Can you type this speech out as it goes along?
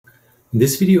In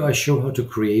this video, I show how to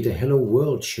create a Hello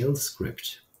World shell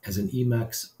script as an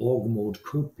Emacs Org-mode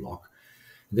code block.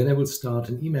 Then I will start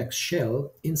an Emacs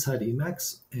shell inside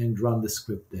Emacs and run the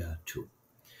script there too.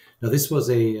 Now, this was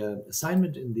an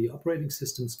assignment in the operating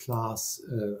systems class.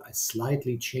 I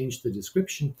slightly changed the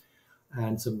description,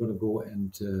 and so I'm going to go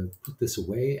and put this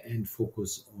away and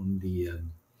focus on the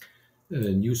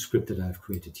new script that I've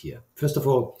created here. First of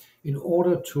all, in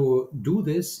order to do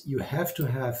this, you have to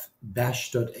have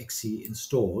bash.exe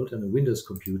installed on a Windows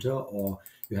computer, or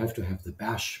you have to have the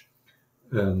bash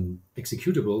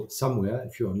executable somewhere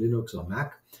if you're on Linux or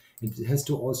Mac. And it has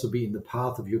to also be in the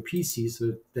path of your PC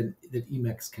so that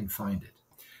Emacs can find it.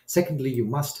 Secondly, you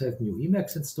must have GNU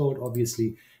Emacs installed,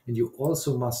 obviously, and you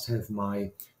also must have my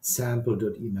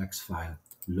sample.emacs file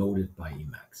loaded by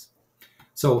Emacs.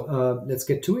 So let's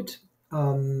get to it.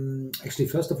 Actually,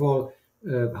 first of all,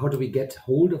 how do we get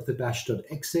hold of the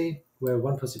bash.exe? Well,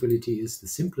 one possibility is the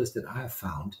simplest that I have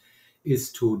found is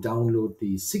to download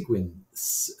the Cygwin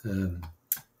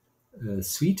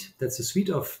suite. That's a suite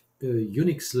of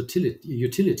Unix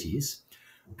utilities.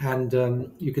 And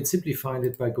you can simply find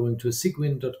it by going to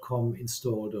cygwin.com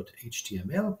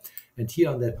install.html. And here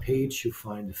on that page, you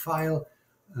find a file.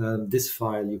 This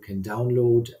file you can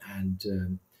download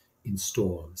and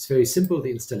install. It's very simple.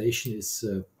 The installation is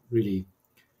really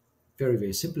very,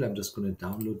 very simple. I'm just going to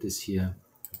download this here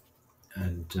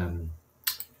and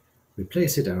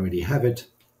replace it. I already have it.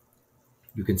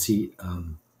 You can see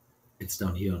it's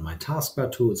down here on my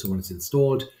taskbar tool. So when it's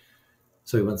installed,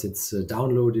 so once it's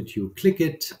downloaded, you click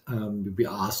it. You'll be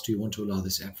asked, do you want to allow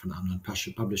this app from an unknown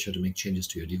publisher to make changes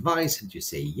to your device? And you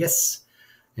say yes.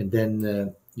 And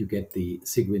then you get the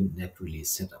Cygwin net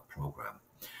release setup program.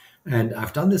 And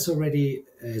I've done this already.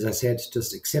 As I said,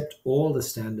 just accept all the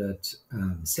standard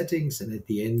settings, and at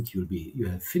the end you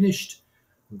have finished.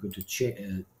 I'm going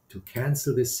to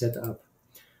cancel this setup,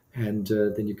 and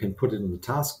then you can put it on the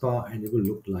taskbar, and it will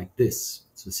look like this.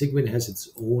 So Cygwin has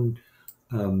its own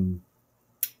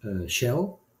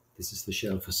shell. This is the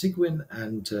shell for Cygwin,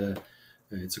 and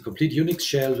it's a complete Unix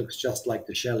shell. Looks just like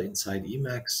the shell inside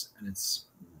Emacs, and it's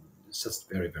just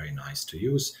very, very nice to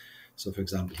use. So for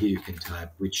example, here you can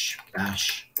type which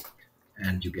bash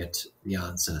and you get the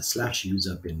answer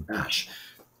 /user bin bash,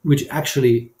 which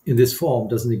actually in this form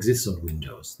doesn't exist on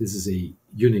Windows. This is a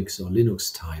Unix or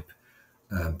Linux type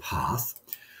path.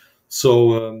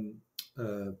 So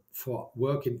for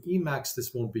work in Emacs,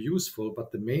 this won't be useful,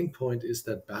 but the main point is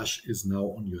that bash is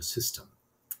now on your system.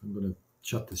 I'm going to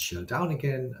shut this shell down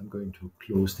again. I'm going to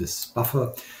close this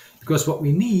buffer because what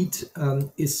we need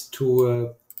is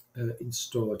to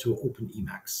open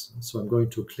Emacs. So I'm going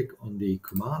to click on the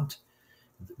command,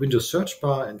 Windows search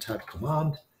bar, and type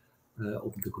command,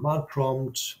 open the command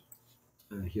prompt.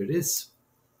 Here it is.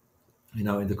 And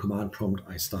now in the command prompt,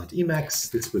 I start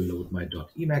Emacs. This will load my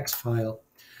 .emacs file.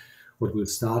 What will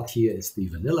start here is the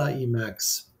vanilla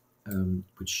Emacs,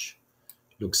 which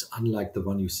looks unlike the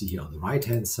one you see here on the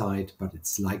right-hand side, but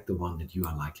it's like the one that you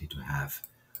are likely to have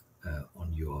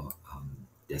on your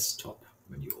desktop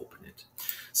when you open it.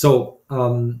 So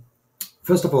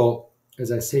first of all,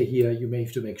 as I say here, you may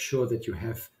have to make sure that you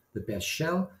have the bash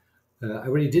shell. I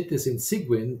already did this in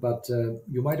Cygwin, but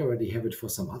you might already have it for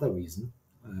some other reason,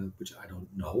 which I don't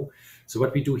know. So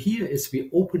what we do here is we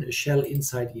open a shell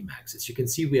inside Emacs. As you can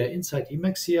see, we are inside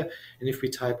Emacs here. And if we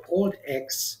type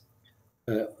Alt-X,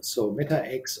 so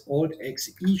meta-X,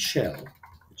 Alt-X, eshell,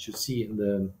 which you see in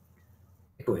the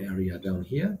echo area down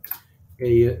here,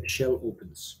 a shell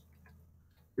opens.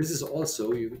 This is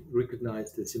also, you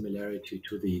recognize the similarity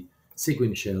to the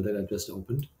Cygwin shell that I just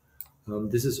opened.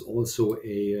 This is also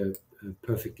a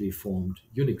perfectly formed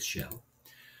Unix shell.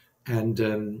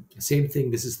 And same thing,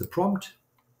 this is the prompt,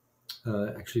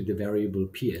 actually the variable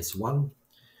PS1.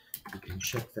 You can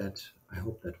check that. I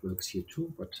hope that works here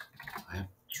too, but I have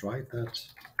tried that.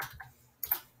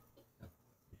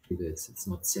 It's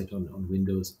not set on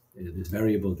Windows. This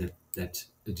variable that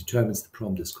determines the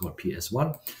prompt is called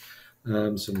PS1.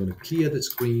 So I'm going to clear the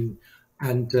screen,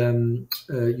 and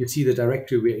you see the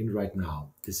directory we're in right now.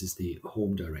 This is the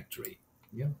home directory.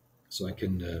 Yeah. So I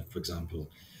can, for example,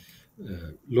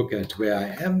 look at where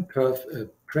I am,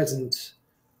 present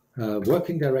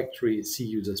working directory, C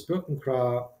users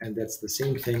Birkenkra, and that's the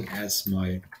same thing as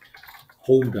my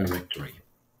home directory.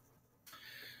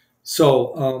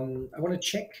 So I want to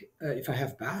check if I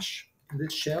have bash in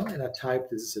this shell, and I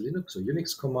type, this is a Linux or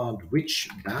Unix command, which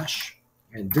bash.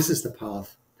 And this is the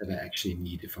path that I actually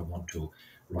need if I want to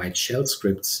write shell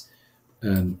scripts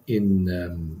on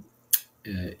the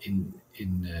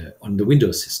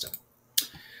Windows system.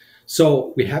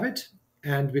 So we have it,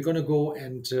 and we're going to go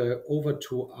and over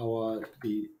to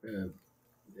the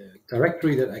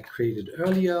directory that I created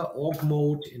earlier,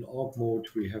 org-mode. In org-mode,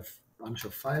 we have a bunch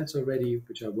of files already,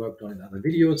 which I worked on in other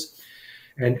videos.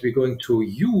 And we're going to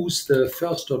use the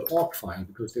first.org file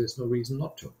because there's no reason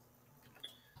not to.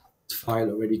 This file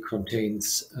already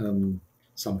contains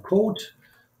some code,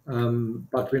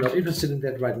 but we're not interested in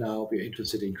that right now. We're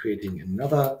interested in creating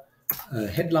another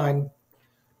headline.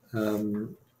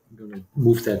 I'm going to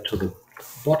move that to the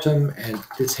bottom, and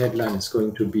this headline is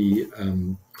going to be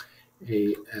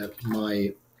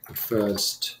my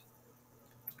first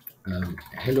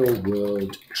Hello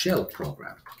World shell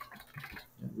program.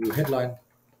 A new headline,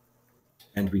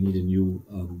 and we need a new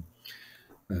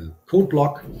code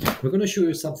block. We're going to show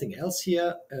you something else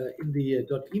here in the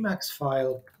 .emacs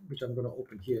file, which I'm going to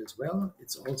open here as well.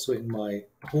 It's also in my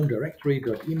home directory,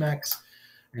 .emacs,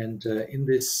 and in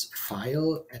this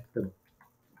file at the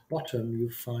bottom you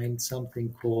find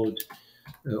something called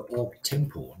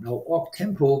org-tempo. Now,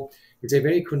 org-tempo is a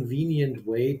very convenient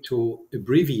way to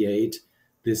abbreviate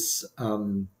this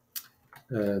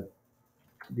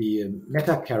the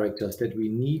meta characters that we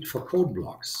need for code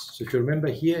blocks. So if you remember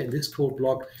here in this code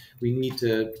block, we need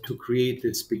to create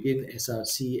this begin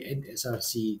src, end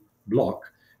src block.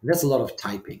 And that's a lot of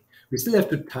typing. We still have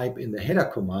to type in the header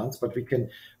commands, but we can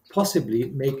possibly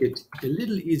make it a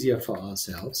little easier for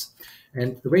ourselves.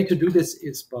 And the way to do this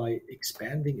is by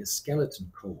expanding a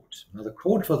skeleton code. Now the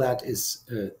code for that is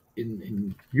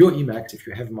in your Emacs, if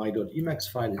you have my .emacs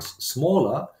file, is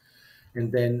smaller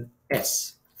and then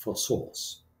S for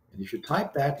source. And if you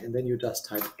type that and then you just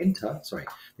type enter, sorry,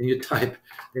 then you type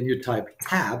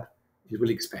tab, it will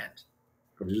expand.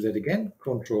 I'm going to do that again,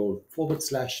 Control//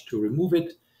 to remove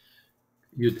it.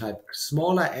 You type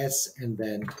smaller s and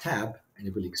then tab, and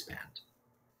it will expand.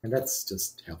 And that's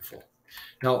just helpful.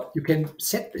 Now you can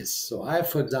set this. So I,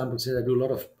 for example, since I do a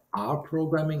lot of R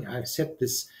programming, I've set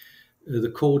this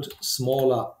the code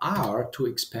smaller r to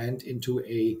expand into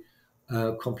a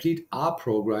complete R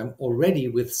program already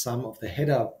with some of the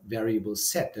header variables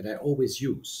set that I always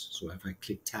use. So if I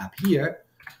click tab here,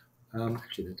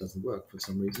 actually that doesn't work for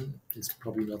some reason. It's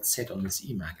probably not set on this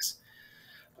Emacs.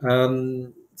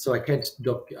 So I can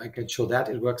show that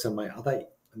it works on my other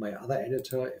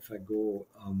editor. If I go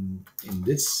in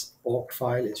this org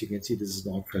file, as you can see, this is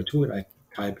an org file too, and I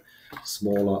type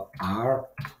smaller r,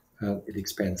 it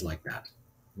expands like that.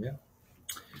 Yeah.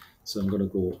 So I'm going to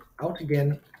go out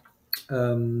again.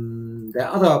 There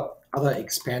are other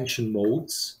expansion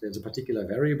modes. There's a particular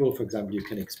variable. For example, you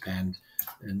can expand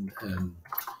an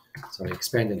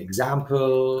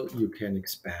example. You can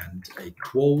expand a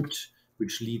quote,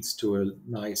 which leads to a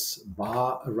nice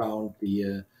bar around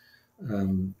the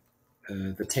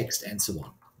text and so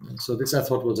on. And so this I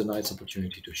thought was a nice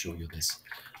opportunity to show you this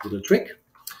little trick.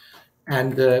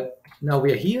 And now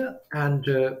we are here, and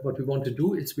what we want to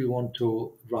do is we want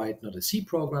to write not a C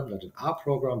program, not an R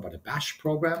program, but a bash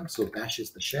program. So bash is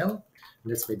the shell.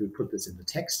 Let's maybe put this in the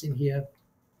text in here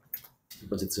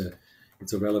because it's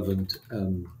a relevant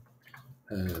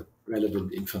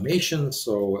relevant information.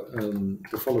 So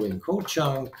the following code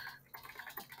chunk,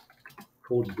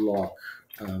 code block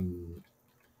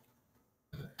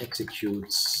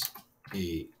executes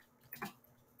a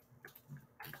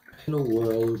hello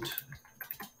world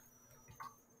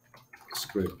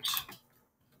script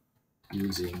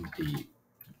using the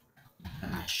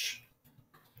bash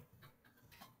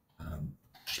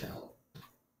shell.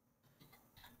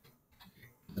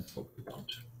 That's what we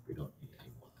want. We don't need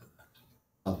any more than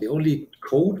that. The only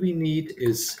code we need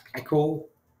is echo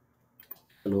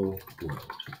hello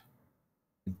world.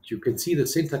 And you can see the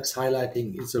syntax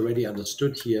highlighting is already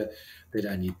understood here that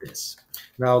I need this.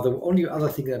 Now, the only other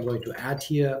thing that I'm going to add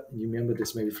here, and you remember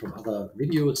this maybe from other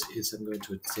videos, is I'm going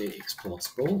to say exports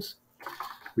both,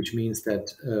 which means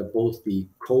that both the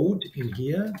code in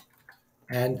here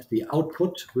and the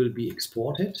output will be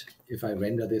exported if I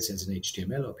render this as an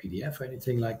HTML or PDF or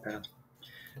anything like that.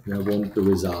 And I want the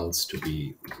results to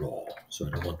be raw, so I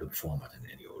don't want them formatted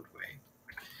in any old way.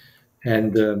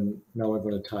 And now I'm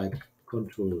going to type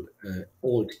Control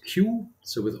Alt Q.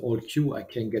 So with Alt Q, I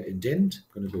can get indent.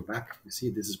 I'm going to go back. You see,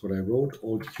 this is what I wrote.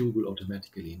 Alt Q will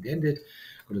automatically indent it.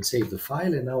 I'm going to save the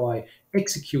file, and now I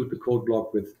execute the code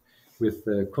block with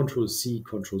Control C,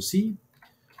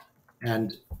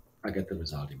 and I get the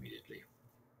result immediately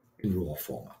in raw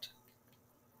format.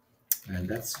 And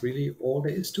that's really all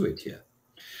there is to it here.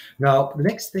 Now, the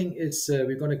next thing is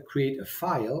we're going to create a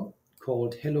file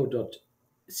called hello.sh,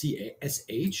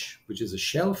 which is a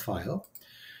shell file,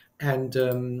 and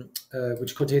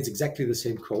which contains exactly the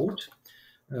same code.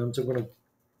 So I'm going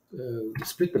to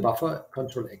split the buffer,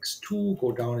 Control X2,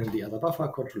 go down in the other buffer,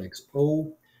 Control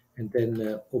XO, and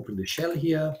then open the shell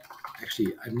here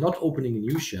actually, I'm not opening a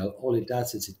new shell. All it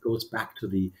does is it goes back to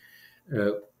the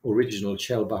original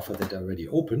shell buffer that I already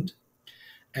opened.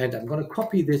 And I'm going to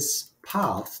copy this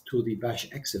path to the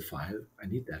bash.exe file. I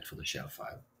need that for the shell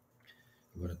file.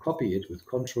 I'm going to copy it with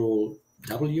Control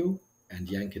W and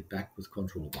yank it back with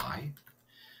Control Y.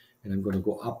 And I'm going to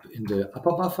go up in the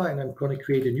upper buffer and I'm going to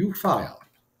create a new file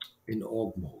in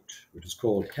org-mode, which is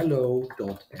called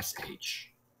hello.sh.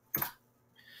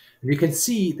 And you can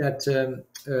see that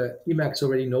Emacs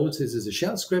already knows this is a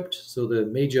shell script. So the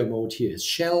major mode here is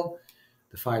shell.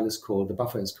 The file is called, the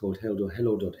buffer is called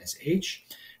hello.sh.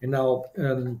 And now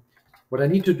what I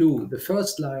need to do, the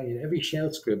first line in every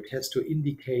shell script has to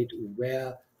indicate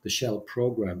where the shell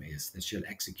program is that shall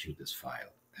execute this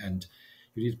file. And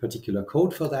you need particular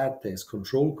code for that. There's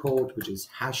control code, which is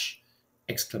hash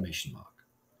exclamation mark.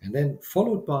 And then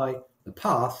followed by the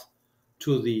path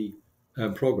to the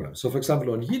program. So for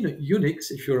example, on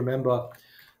Unix, if you remember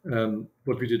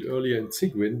what we did earlier in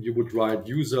Cygwin, you would write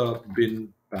user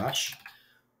bin bash,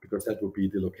 because that would be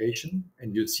the location.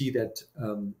 And you'd see that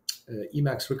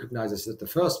Emacs recognizes that the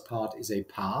first part is a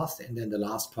path and then the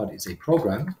last part is a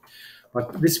program.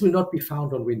 But this will not be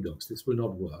found on Windows. This will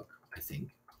not work, I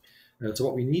think. So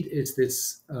what we need is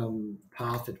this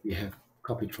path that we have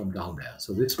copied from down there.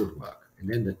 So this would work. And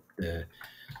then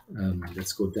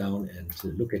let's go down and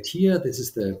look at here. This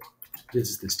is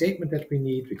the statement that we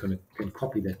need. We can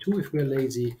copy that too if we're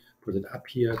lazy. Put it up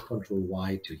here, Control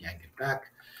Y to yank it back.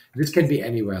 This can be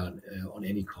anywhere on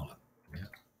any column. Yeah.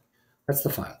 That's the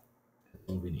file. That's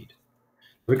all we need.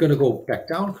 We're going to go back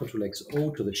down, Control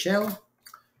X-O to the shell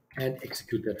and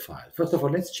execute that file. First of all,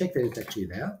 let's check that it's actually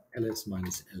there. ls-la.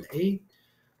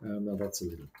 Now that's a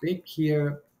little big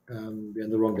here. We're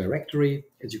in the wrong directory.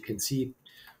 As you can see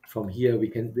from here,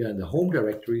 we're in the home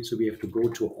directory, so we have to go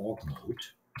to org-mode.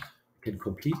 We can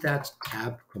complete that.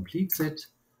 Tab completes it.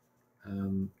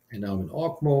 And now I'm in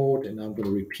org-mode, and I'm going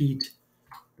to repeat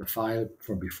the file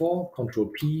from before. Control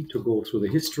P to go through the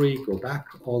history, go back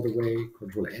all the way.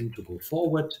 Control N to go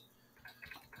forward.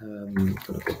 I'm going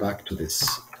to go back to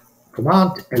this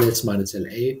command, ls-la,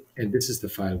 and this is the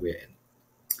file we're in.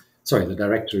 Sorry, the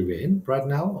directory we're in right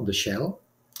now on the shell.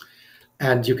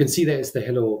 And you can see there is the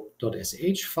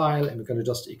hello.sh file, and we're going to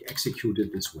just execute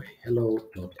it this way,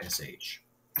 hello.sh.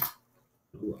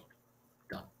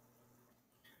 Done.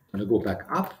 I'm going to go back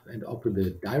up and open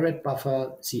the direct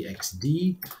buffer,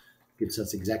 cxd, gives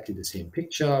us exactly the same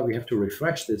picture. We have to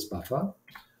refresh this buffer,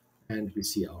 and we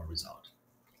see our result.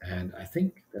 And I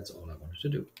think that's all I wanted to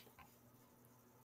do.